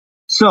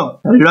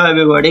Hello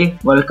everybody,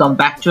 welcome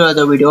back to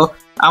another video.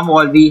 I'm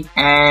Wolverine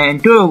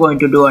and today we're going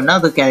to do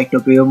another character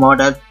preview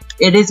model.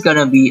 It is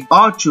gonna be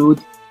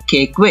R-Truth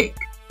K-Kwik.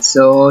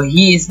 So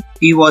he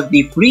was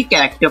the free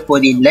character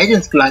for the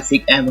Legends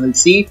Classic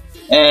MLC,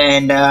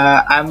 and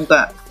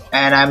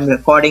I'm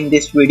recording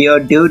this video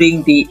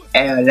during the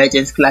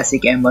Legends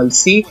Classic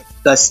MLC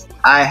because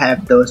I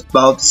have those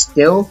buffs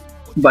still.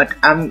 But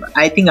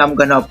I think I'm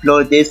gonna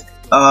upload this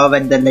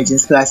when the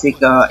Legends Classic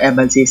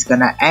MLC is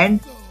gonna end,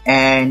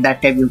 and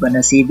that time you're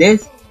gonna see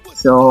this.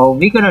 So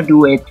we're gonna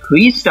do a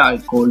 3-star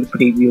gold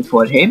preview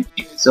for him.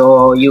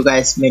 So you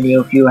guys, many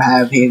of you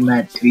have him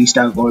at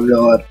 3-star gold,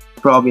 or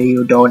probably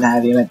you don't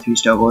have him at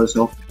 3-star gold,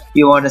 so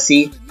you want to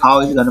see how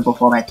he's gonna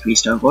perform at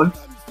 3-star gold.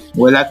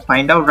 We'll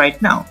find out right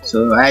now.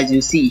 So as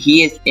you see,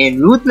 he is a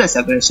ruthless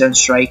aggression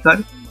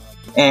striker,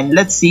 and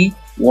let's see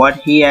what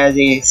he has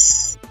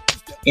is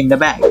in the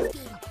bag.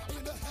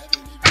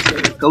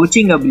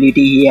 Coaching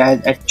ability he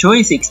has at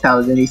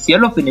 26,000. His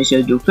yellow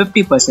finisher do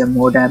 50%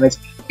 more damage,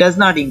 does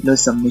not include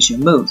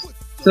submission moves.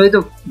 So it's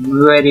a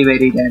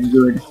very damn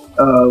good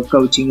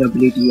coaching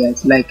ability he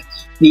has. Like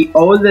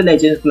all the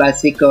Legends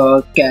Classic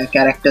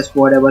characters,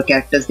 whatever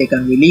characters they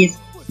can release,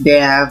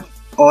 they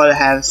all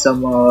have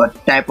some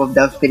type of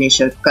the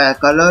finisher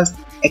colors,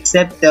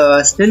 except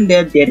still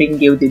they didn't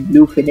give the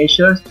blue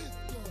finishers.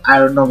 I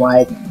don't know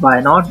why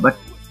not, but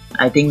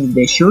I think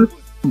they should.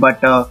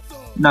 But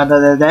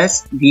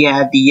nonetheless, we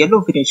have the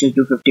yellow finishers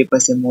do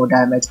 50% more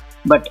damage,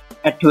 but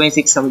at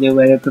 26,000 they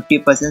were at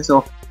 50%,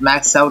 so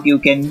max out you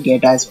can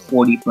get as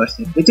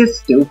 40%, which is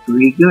still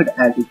pretty good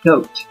as a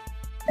coach.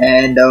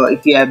 And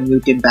if you have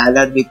Mutant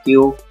Ballad with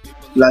you,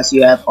 plus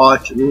you have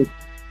R-Truth,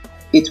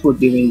 it would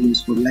be very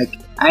useful. Like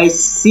I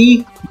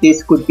see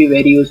this could be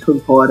very useful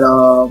for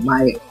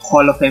my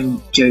Hall of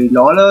Fame Jerry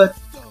Lawler,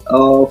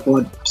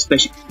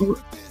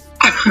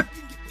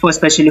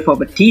 especially for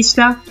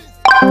Batista.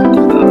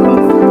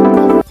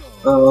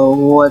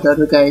 What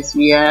other guys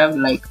we have?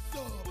 Like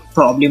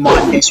probably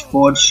Montes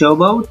Ford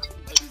Showboat,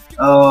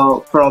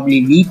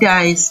 probably Lita.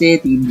 I say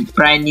the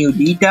brand new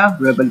Lita,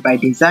 Rebel by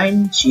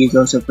Design. She is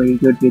also pretty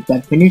good with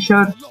that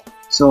finisher.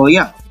 So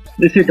yeah,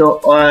 if you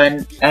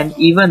don't, and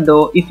even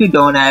though if you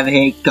don't have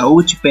a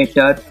coach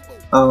better,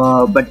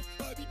 but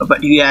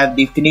you have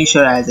the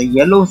finisher as a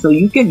yellow, so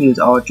you can use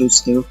R-Truth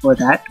still for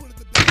that.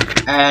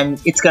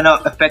 And it's gonna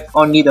affect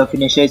only the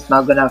finisher. It's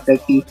not gonna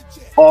affect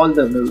all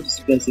the moves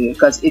basically,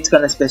 because it's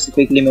gonna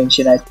specifically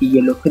mention as the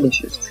yellow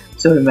finishers.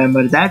 So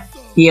remember that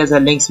he has a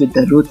links with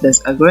the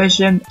ruthless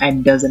aggression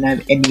and doesn't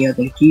have any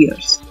other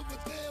gears.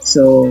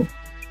 So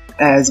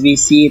as we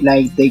see,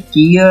 like the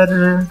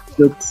gear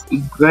looks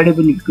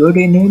incredibly good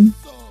in him.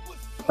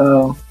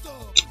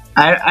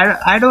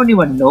 I don't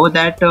even know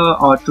that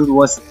R-Truth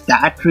was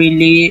that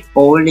really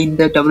old in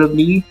the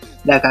WWE.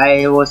 Like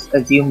I was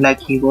assumed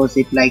like he was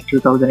it like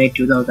 2008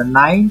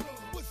 2009,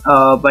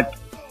 but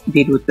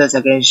the ruthless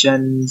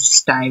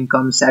aggression's time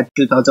comes at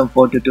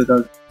 2004 to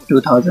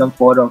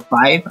 2004 or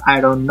 5.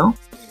 I don't know,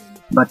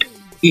 but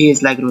he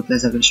is like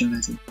ruthless aggression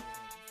as well.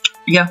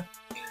 Yeah,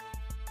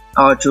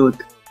 R-Truth,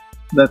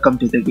 welcome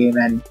to the game,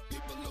 and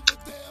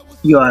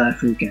you are a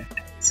free cat.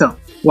 So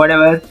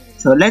whatever.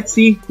 So let's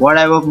see what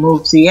type of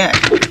moves he has.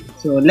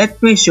 So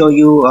let me show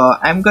you.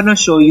 I'm gonna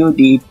show you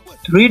the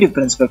 3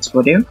 different specs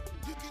for him.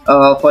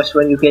 First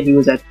one you can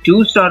use a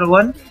 2-star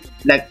one,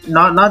 like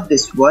not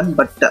this one,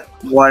 but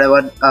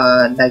whatever,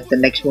 like the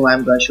next move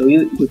I'm gonna show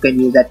you, you can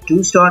use that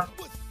 2-star.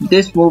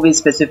 This move is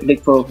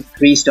specific for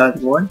 3-star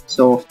one,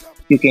 so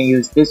you can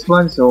use this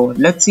one. So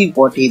let's see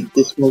what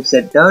this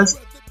moveset does.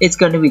 It's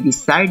gonna be the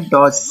side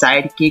dodge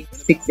sidekick,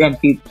 6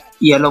 MP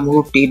yellow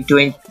move, deal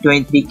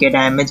 23k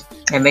damage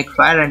and make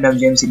 5 random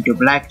gems into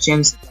black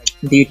gems.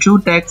 The true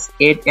text,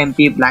 8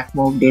 MP black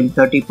move, deal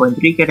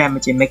 30.3k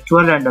damage and make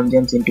 12 random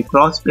gems into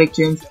cross break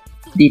gems.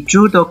 The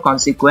truth of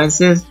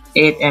consequences,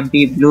 8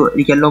 MP blue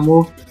yellow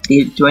move,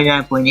 deal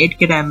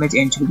 29.8k damage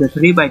and choose the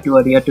 3x2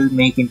 area to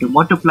make into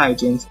multiply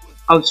gems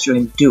of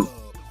strength 2.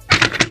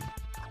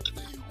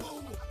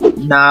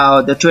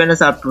 Now the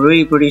trainers are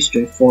pretty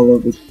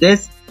straightforward with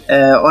this,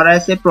 or I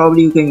say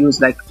probably you can use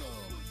like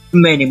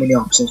many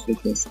options with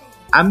this.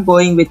 I'm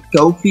going with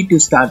Kofi to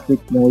start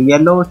with more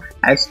yellows.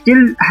 I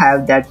still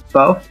have that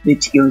buff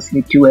which gives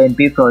me 2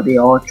 MP for the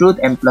R-Truth,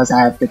 and plus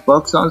I have the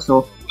perks on,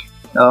 so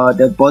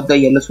both the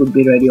yellows would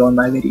be ready on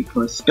my very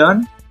first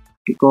turn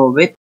to go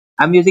with.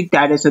 I'm using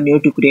Titus O'Neil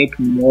to create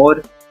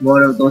more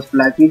of those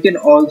blacks. You can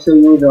also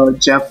use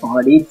Jeff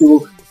Hardy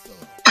to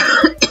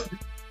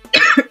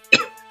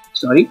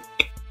sorry,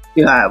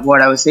 yeah,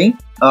 what I was saying.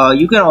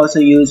 You can also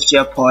use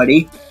Jeff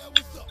Hardy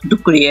to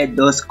create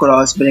those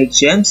cross break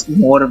gems,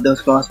 more of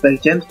those cross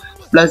break gems,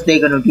 plus they're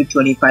gonna do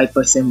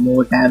 25%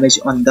 more damage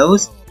on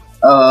those.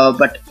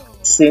 But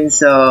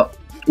since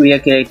we are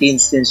creating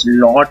a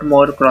lot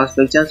more cross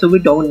break gems, so we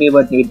don't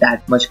even need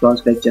that much cross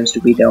break gems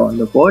to be there on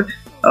the board.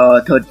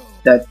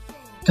 That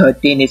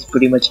 13 is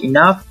pretty much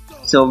enough.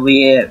 So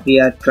we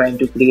are trying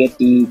to create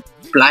the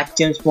black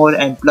gems more,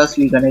 and plus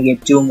we're gonna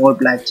get 2 more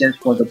black gems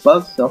for the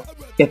bugs. So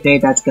definitely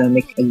that's gonna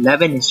make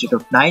 11 instead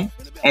of 9.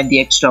 And the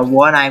extra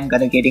 1 I'm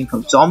gonna getting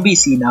from Zombie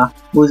Cena,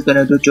 who's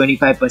gonna do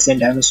 25%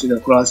 damage to the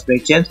cross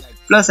break gems.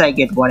 Plus I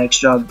get 1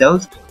 extra of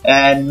those.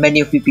 And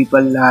many of you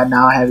people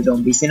now have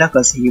Zombie Cena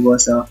because he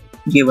was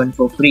given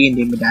for free in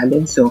the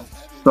medallion. So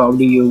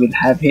probably you will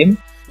have him.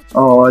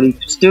 Or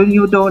if still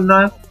you don't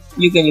know,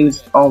 you can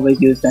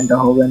always use Santa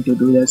Hogan to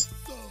do this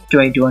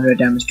 2200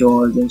 damage to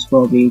all gems.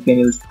 Probably you can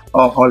use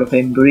Hall of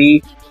Fame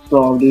Brie.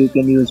 Probably you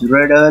can use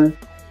Riddle.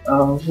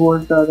 Who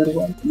was the other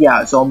one?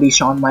 Yeah, Zombie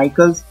Shawn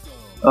Michaels.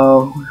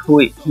 Who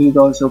he's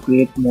also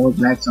create more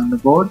blacks on the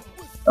board.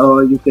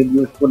 You can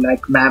use for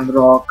like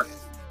Mamrock.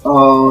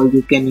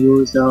 You can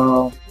use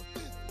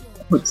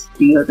what's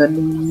the other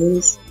name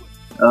is?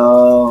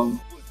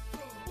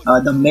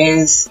 The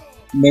Miz.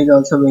 Miz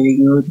also very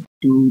good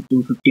to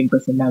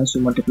 15% damage to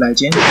multiply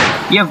chain.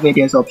 You have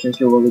various options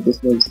to go with this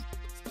build.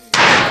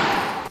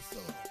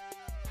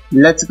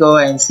 Let's go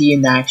and see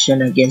in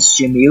action against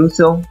Jimmy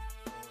Uso.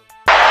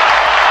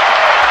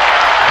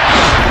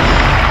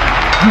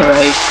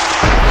 Alright,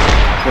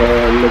 so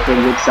little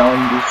bit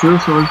sound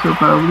issues also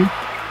probably.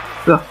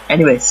 So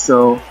anyway,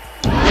 so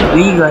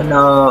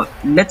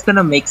let's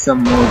make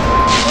some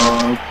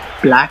more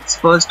blacks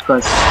first,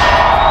 cause we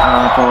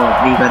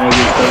gonna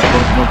use those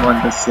both on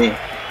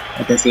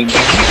at the same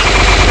time.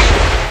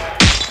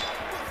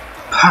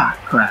 Ha,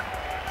 crap,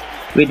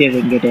 we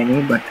didn't get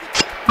any, but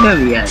there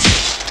we are.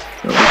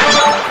 So we can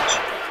manage.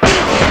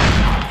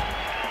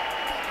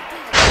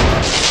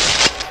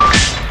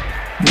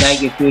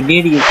 Like if you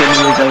need, you can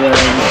use your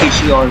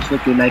Rikishi also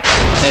to like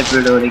help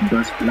reloading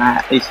those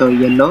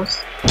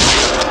yellows.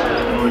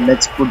 So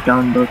let's put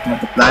down those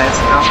multipliers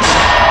now.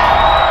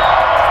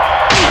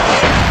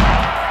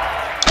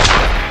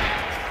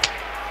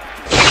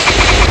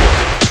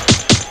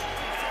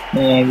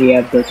 And we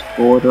have this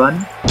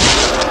 4-1.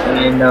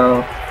 And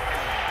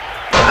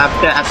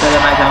after the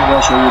match, I'm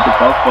gonna show you the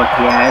buff what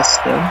he has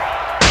still.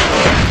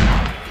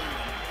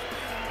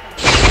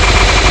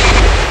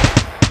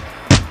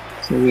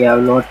 So we have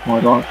a lot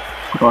more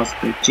cross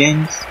break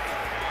chains.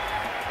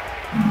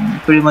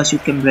 Pretty much you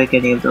can break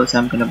any of those.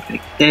 I'm gonna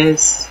break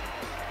this.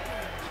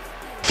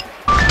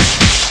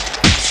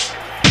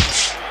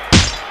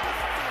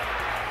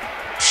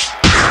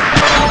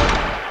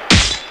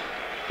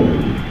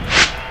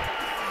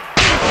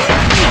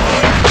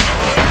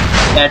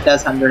 That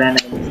does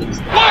 196.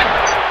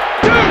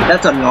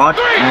 That's a lot,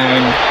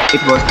 and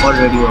it was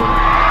already over.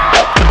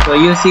 So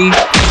you see,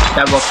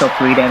 that worked out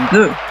pretty damn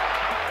good.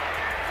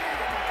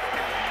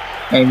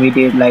 And we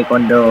did like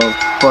on the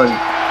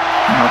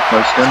not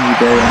first turn, we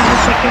did on the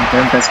second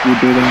turn because we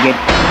didn't get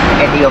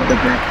any of the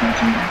black match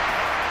in that.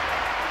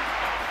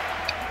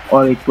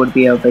 Or it could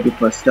be a very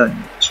first turn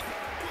match.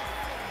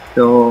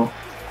 So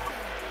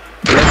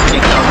let's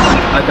check out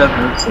the other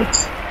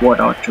movesets what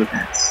R-Truth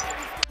has.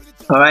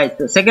 Alright,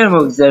 the second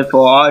moveset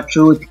for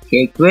R-Truth,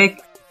 K-Kwik,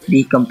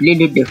 the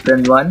completely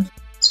different one.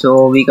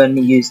 So we're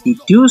gonna use the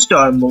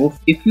 2-star move.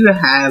 If you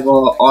have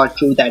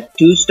R-Truth at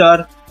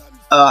 2-star,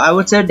 I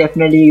would say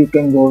definitely you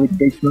can go with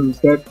this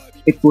moveset.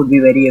 It would be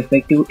very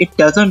effective. It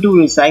doesn't do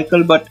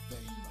recycle, but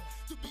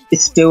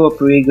it's still a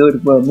pretty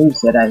good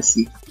moveset I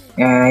see.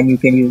 And you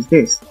can use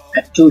this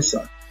at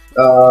 2-star.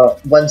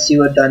 Once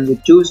you are done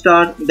with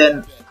 2-star,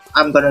 then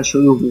I'm gonna show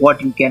you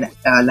what you can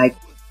like.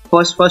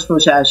 First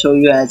move I'll show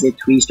you as a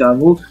 3-star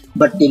move,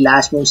 but the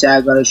last move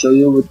I'm gonna show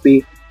you would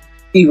be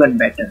even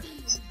better.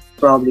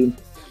 Probably,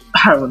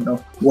 I don't know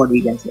what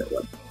we can say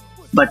about it.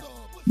 But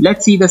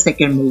let's see the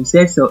second move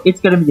says. So it's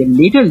gonna be the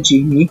Little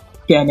Jimmy,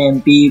 10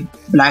 MP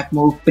black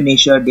move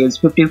finisher, deals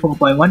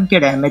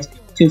 54.1k damage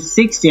to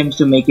 6 gems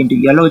to make into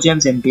yellow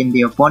gems and pin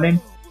the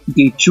opponent.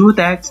 The Truth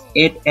Axe,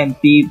 8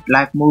 MP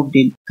black move,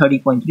 deal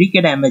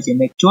 30.3k damage and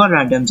make 12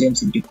 random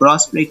gems into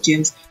cross break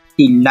gems.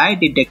 The Lie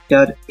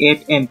Detector,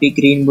 8 MP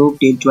green move,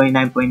 deal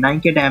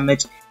 29.9k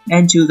damage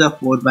and choose a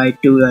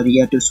 4x2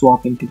 area to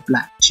swap into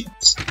black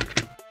gems.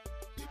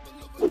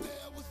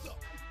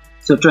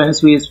 So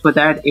transfers for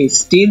that is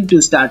still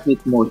to start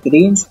with more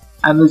greens.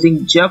 I'm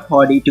using Jeff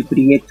Hardy to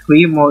create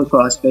 3 more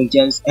cross break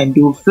gems and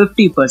do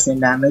 50%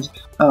 damage.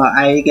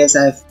 I guess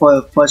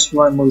for first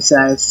one moves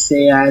I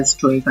say as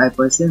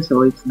 25%,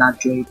 so it's not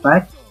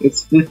 25,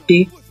 it's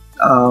 50.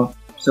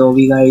 So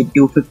we gotta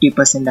do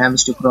 50%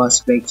 damage to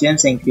cross break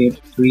gems and create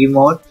 3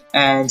 more.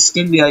 And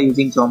still we are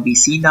using Zombie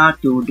Cena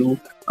to do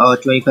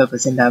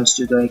 25% damage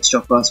to the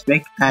extra cross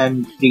break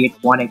and create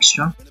 1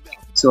 extra.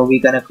 So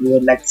we're gonna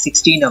create like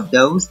 16 of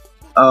those.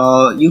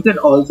 You can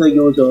also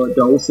use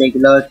Dose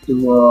Sigler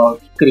to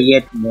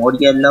create more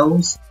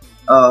yellows.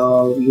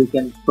 You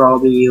can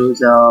probably use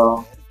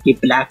the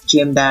black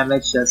gem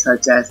damage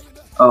such as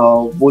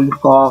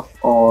Wolfcock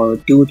or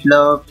Dude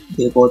Love.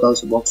 They both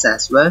also works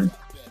as well.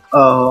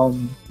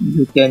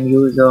 You can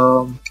use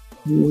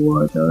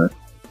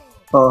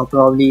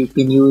probably you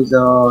can use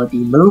the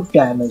move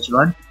damage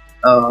one.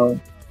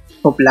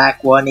 For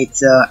black one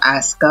it's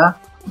Asuka,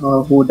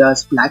 who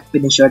does black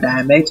finisher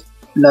damage.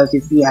 Plus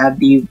if we have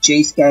the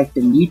chase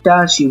character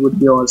Lita, she would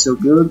be also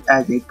good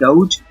as a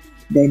coach.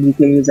 Then you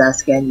can use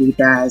Asuka and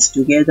Lita as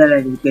together,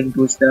 and you can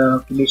boost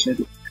the finisher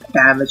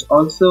damage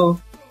also.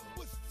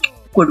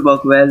 Could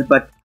work well,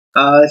 but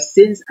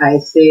since I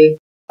say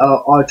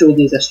Auto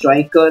is a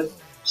striker,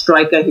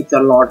 striker hits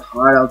a lot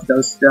hard of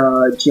those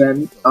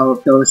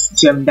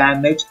gem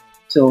damage.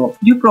 So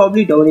you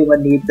probably don't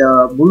even need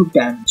the move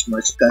damage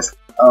much, because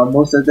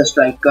most of the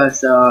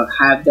strikers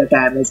have the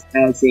damage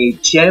as a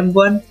gem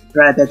one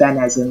rather than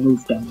as a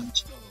move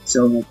damage.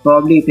 So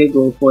probably if you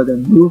go for the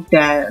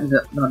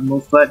not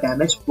move for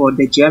damage, for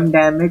the gem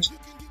damage,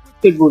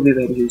 it would be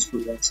very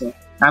useful. So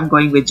I'm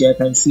going with Jeff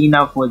and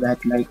Cena for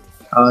that, like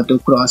to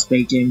cross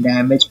break gem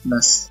damage,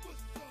 plus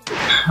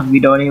we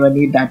don't even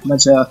need that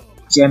much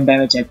gem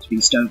damage at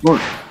 3-star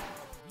gold.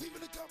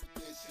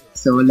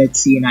 So let's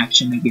see in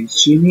action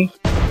against Jimmy.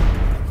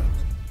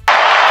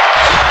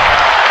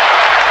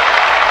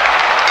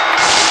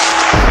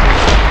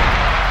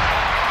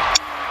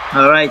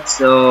 Alright,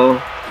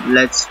 so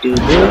let's do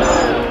this,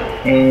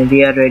 and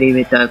we are ready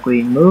with our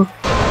queen move.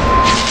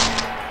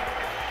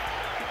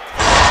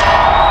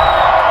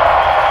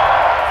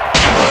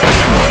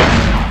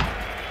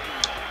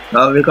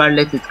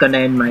 Regardless, it's gonna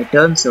end my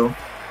turn, so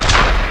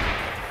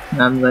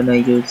I'm gonna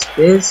use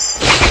this.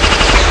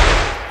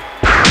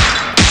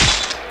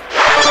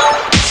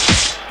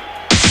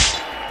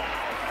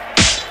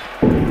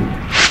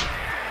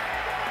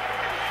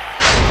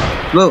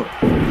 Whoa!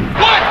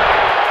 One,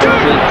 two,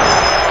 three!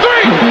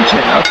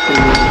 Enough to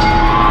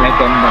like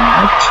end the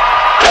match.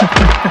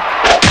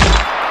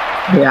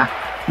 Yeah,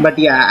 but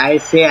yeah, I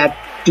say at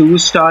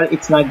 2-star,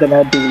 it's not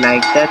gonna do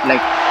like that.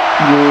 Like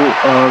you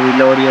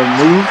reload your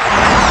move,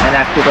 and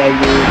after that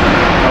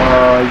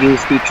you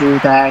use the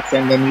truth axe,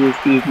 and then use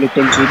the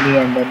little Jimmy,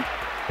 and then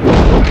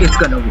it's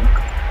gonna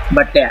work.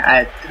 But yeah,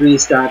 at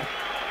 3-star,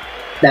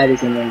 that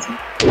is amazing.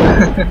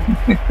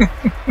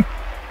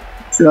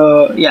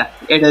 So yeah,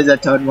 it is a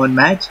turn 1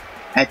 match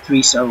at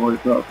 3-star world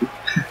trophy.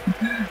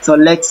 So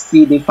let's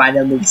see the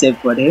final moveset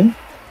for him.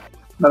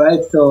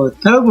 Alright, so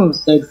third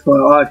moveset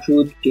for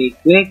R-Truth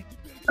K-Kwik.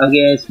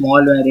 Again,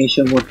 small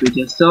variation of what we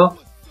just saw,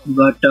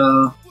 but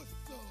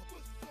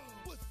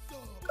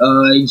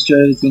instead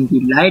of using the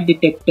light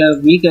detector,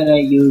 we're gonna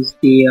use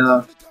the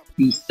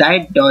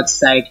slide dodge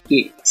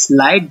sidekick.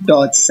 Slide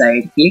dodge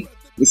sidekick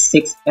is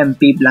 6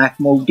 MP black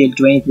move, deal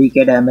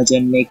 23k damage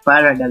and make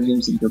fire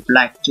items into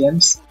black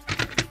gems.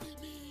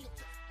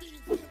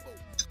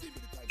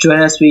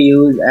 Joiners we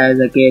use as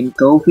again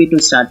Kofi to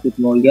start with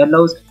more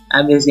yellows.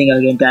 I'm using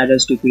again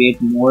Titles to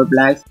create more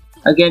blacks.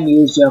 Again,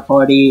 use Jeff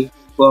Hardy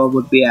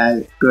would be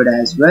as good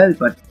as well,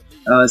 but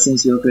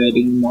since you're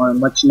creating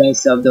much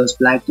less of those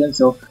black gems,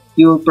 so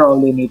you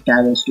probably need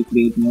Titles to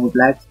create more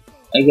blacks.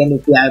 Again,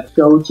 if you have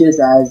coaches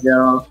as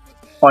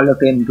Hall of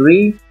Fame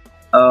Brie,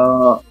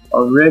 a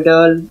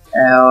Riddle,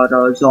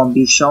 or a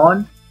Zombie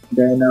Sean,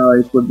 then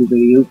it would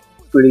be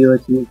pretty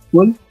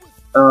useful.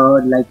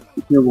 Like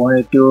if you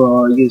wanted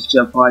to use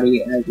Jeff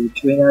Hardy as a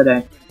trainer,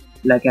 and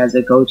like as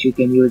a coach, you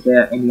can use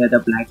any other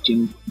black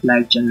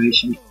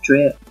generation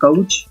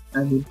coach.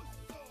 I mean,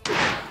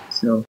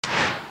 so.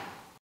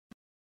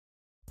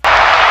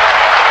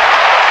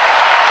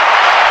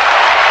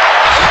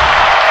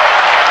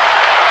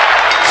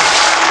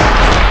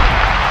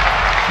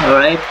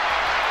 Alright,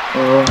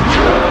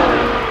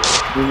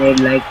 we made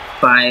like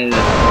five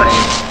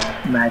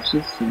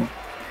matches, so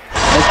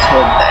let's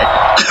hope that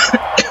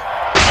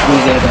we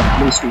get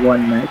at least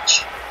 1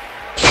 match.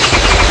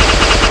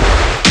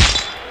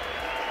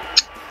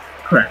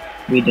 Crap,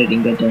 we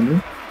didn't get any.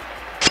 So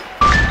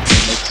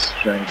let's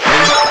try this.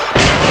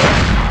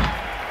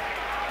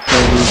 So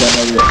we're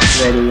gonna get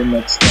ready the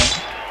next time.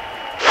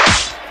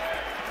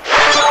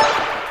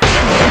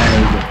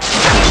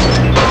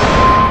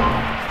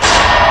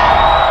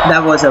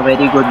 That was a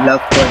very good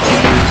luck for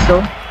Jimmy, so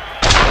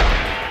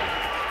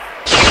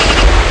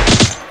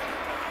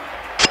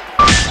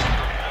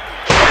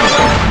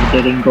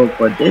we didn't go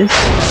for this.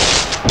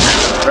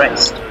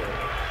 Christ.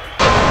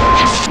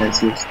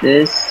 Let's use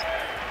this.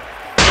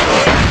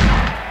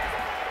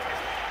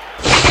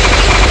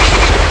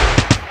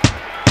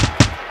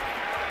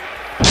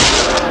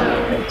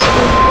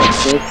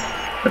 Let's go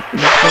for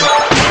this.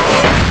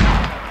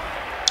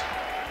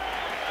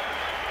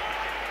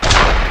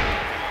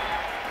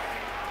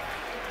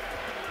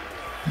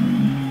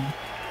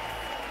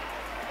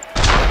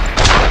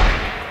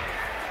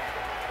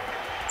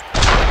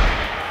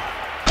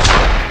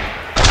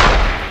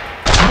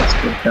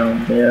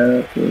 Down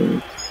there, it's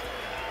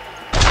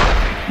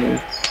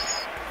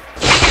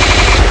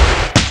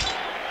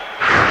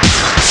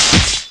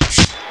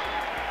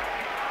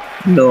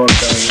lower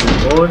the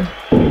reward.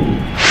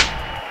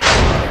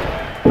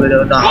 We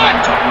don't know how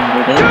much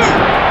it is.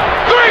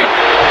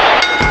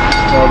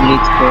 Probably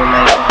it's for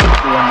like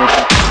 200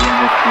 to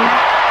 300k.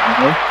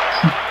 Okay.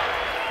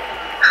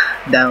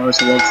 That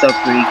also works out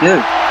pretty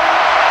good.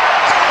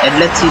 And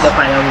let's see the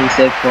final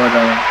reset for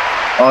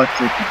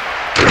R-Truth.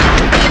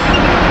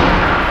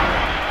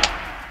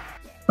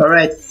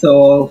 Alright,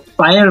 so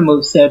final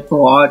moveset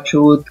for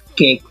R-Truth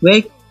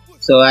K-Kwik.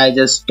 So I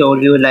just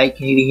told you like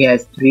he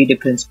has 3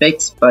 different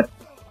specs, but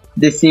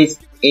This is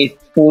a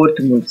fourth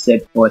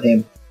moveset for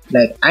him.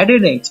 Like I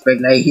didn't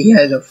expect like he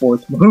has a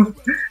fourth move,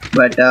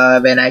 but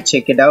when I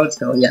check it out,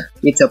 so yeah,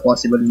 it's a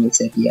possible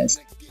moveset he has.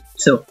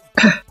 So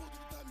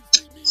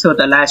so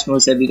the last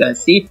moveset we gonna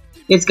see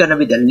is gonna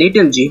be the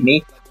Little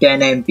Jimmy.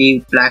 10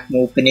 MP black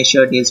move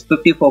finisher, deals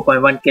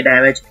 54.1k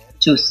damage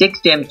to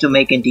 6 gems to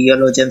make into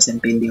yellow gems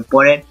and pin the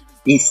opponent.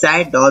 The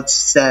slide dodge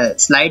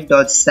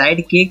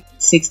sidekick,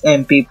 6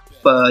 MP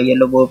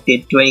yellow move,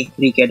 did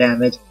 23k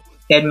damage.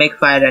 Can make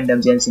 5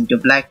 random gems into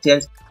black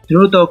gems.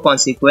 Truth or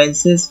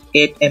Consequences,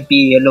 8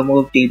 MP yellow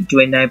move, deal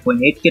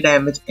 29.8k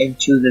damage and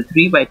choose a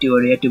 3x2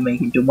 area to make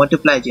into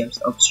multiply gems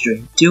of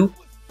strength 2.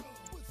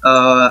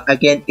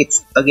 Again,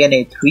 it's again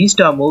a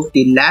 3-star move.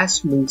 The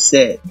last move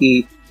set,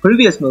 the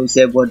previous move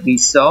set what we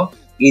saw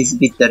is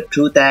with the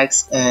Truth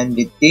Axe, and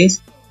with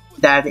this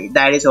that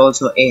is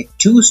also a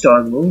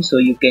 2-star move, so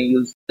you can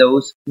use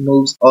those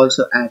moves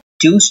also at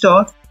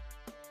 2-star.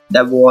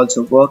 That will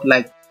also work.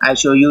 Like I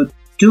show you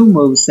 2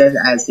 moves set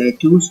as a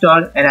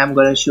 2-star, and I'm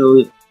gonna show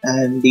you,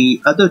 and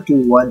the other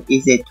 2 one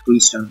is a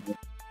 3-star move.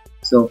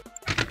 So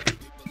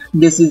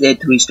this is a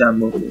 3-star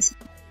move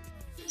basically.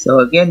 So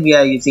again we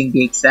are using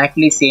the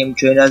exactly same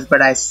trainers,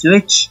 but I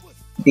switch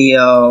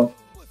the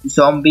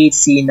Zombie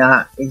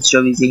Cena instead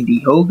of using the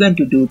Hogan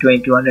to do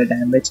 2200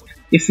 damage.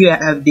 If you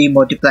have the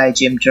multiply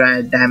gem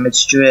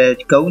damage to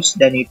Ghost,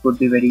 then it would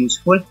be very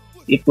useful.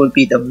 It would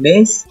be the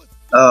Miz,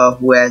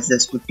 who has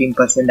just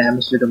 15%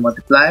 damage to the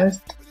multipliers.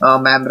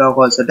 Mamrock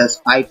also does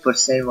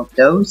 5% of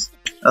those.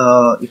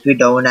 If you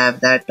don't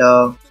have that,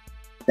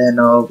 then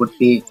would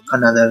be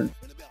another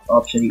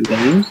option you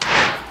can use.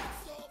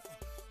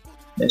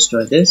 Let's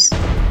try this. Right,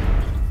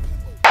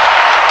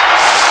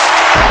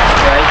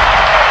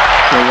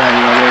 so we are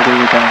already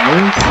with our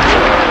moves,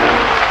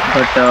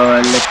 but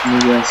let me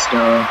just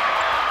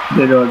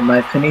reload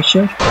my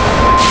finisher.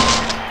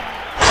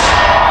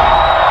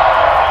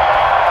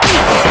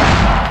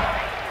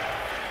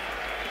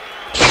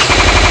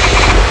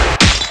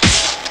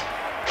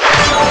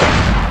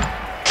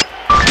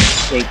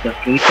 Let's take the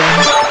free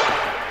time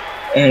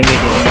and we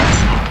did it.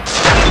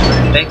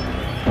 Perfect.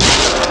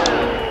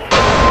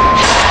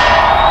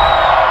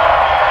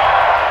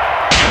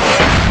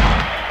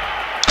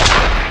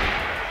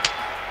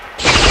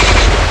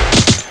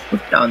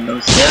 Down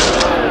those there.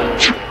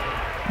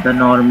 The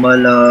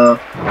normal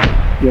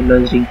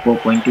yellow is doing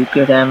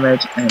 4.2k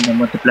damage, and the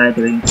multiplier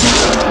doing 10.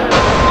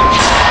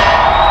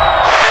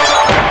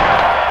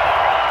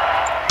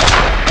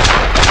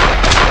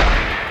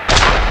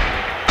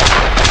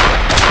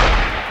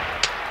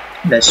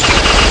 Let's try this.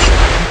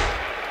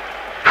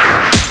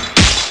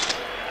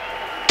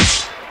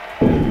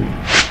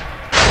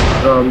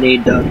 Probably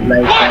does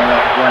like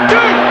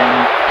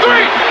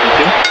 150k,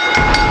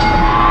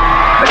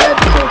 but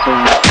that's also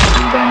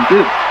damn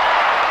good.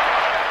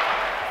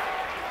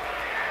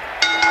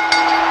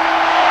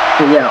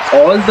 So yeah,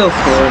 all the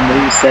 4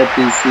 moves that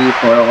we see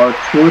for our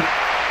truth,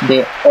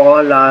 they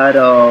all are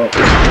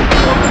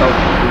works out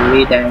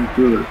very damn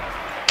good.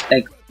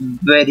 Like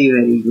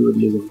very good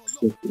levels.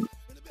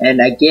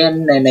 And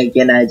again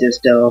I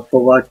just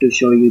forgot to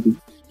show you the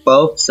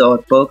buffs or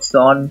perks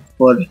on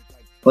for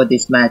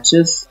these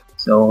matches.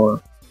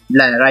 So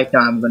right now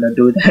I'm gonna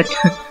do that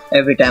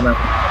every time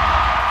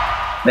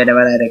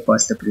whenever I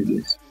request the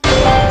previews.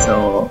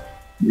 So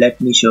let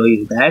me show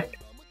you that.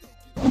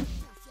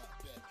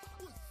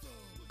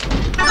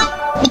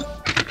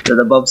 So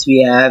the buffs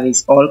we have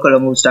is all color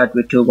moves start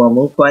with 2 more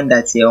move point.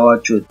 That's the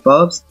odd truth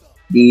buffs.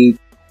 The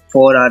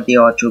 4 are the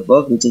odd truth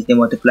buff, which is the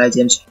multiply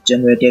gems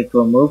generated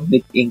for move,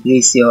 which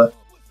will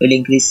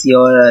increase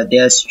your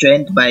their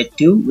strength by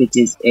 2, which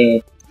is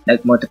a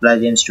like multiply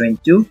gems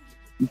strength 2.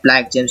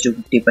 Black gems do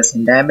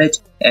 50% damage,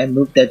 and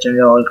move that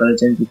generate all color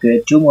gems to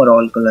create 2 more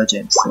all color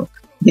gems. So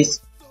these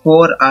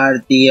 4 are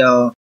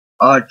the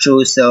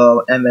Archo's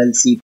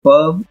MLC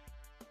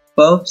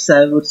perks,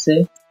 I would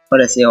say,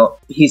 or I say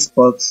his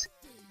perks.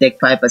 Take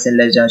 5%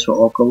 less damage for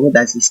all cover,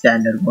 that's the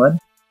standard one.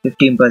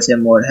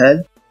 15% more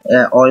health.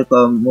 All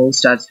move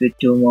starts with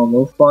 2 more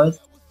move points.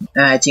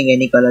 Matching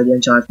any color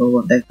gem, charge move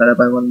of that color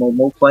by 1 more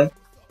move point.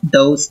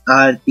 Those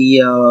are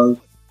the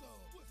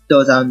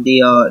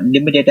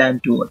limited time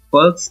tour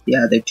perks. They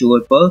are the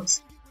tour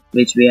perks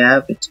which we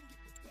have, which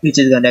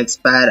is gonna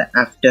expire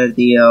after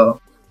the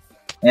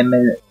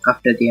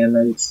after this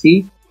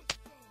MLC.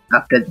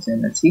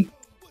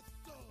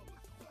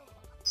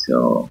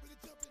 So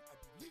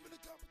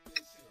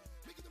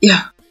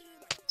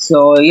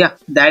yeah,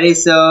 that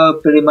is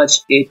pretty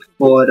much it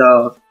for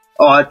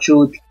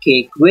R-Truth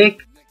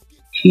K-Kwik.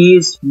 He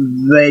is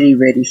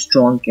very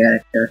strong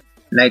character.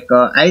 Like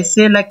I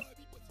say, like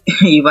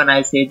even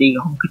I say the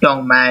Honky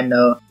Tonk Man,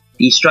 the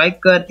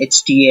Striker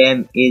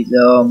HTM is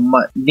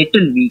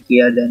little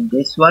weaker than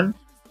this one.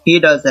 He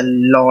does a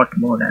lot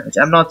more damage.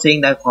 I'm not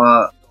saying that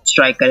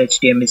Striker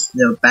HTM is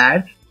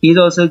bad. He's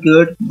also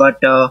good, but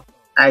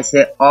I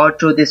say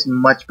R-Truth is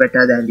much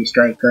better than the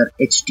Striker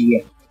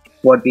HTM,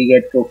 what we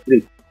get for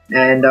free.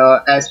 And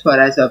as far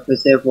as I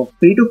say for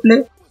free to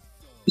play,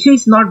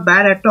 he's not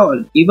bad at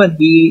all. Even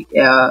he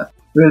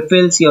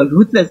fulfills your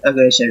ruthless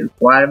aggression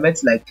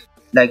requirements. Like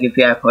if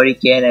you have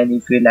Hurricane and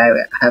if you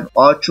have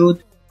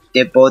R-Truth,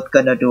 they both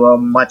gonna do a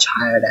much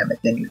higher damage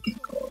than you can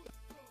go.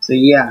 So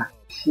yeah,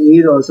 he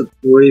is also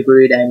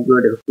very damn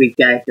good. A free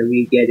character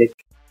we get it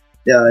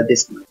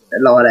this month.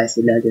 Lord I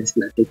see Legends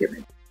Classic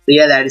event. So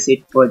yeah, that is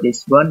it for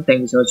this one.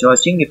 Thank you so much for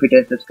watching. If you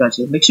did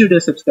subscribe, make sure to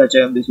subscribe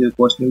channel because we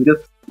post new video.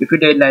 If you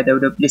did like the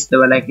video, please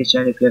leave a like and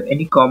share. If you have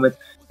any comments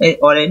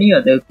or any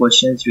other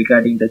questions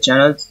regarding the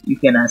channels, you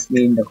can ask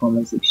me in the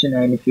comment section.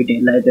 And if you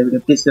did like the video,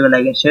 please leave a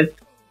like and share.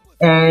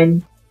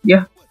 And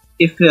yeah,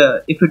 if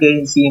you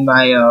didn't see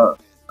my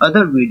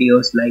other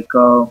videos, like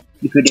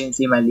if you didn't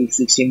see my League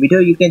 16 video,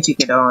 you can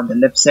check it out on the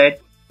left side.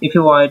 If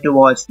you wanted to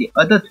watch the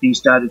other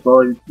 3-star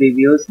gold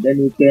previews, then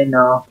you can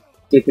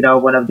check it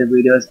out one of the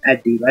videos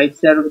at the right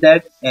side of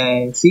that.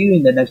 And see you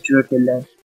in the next video. Till then,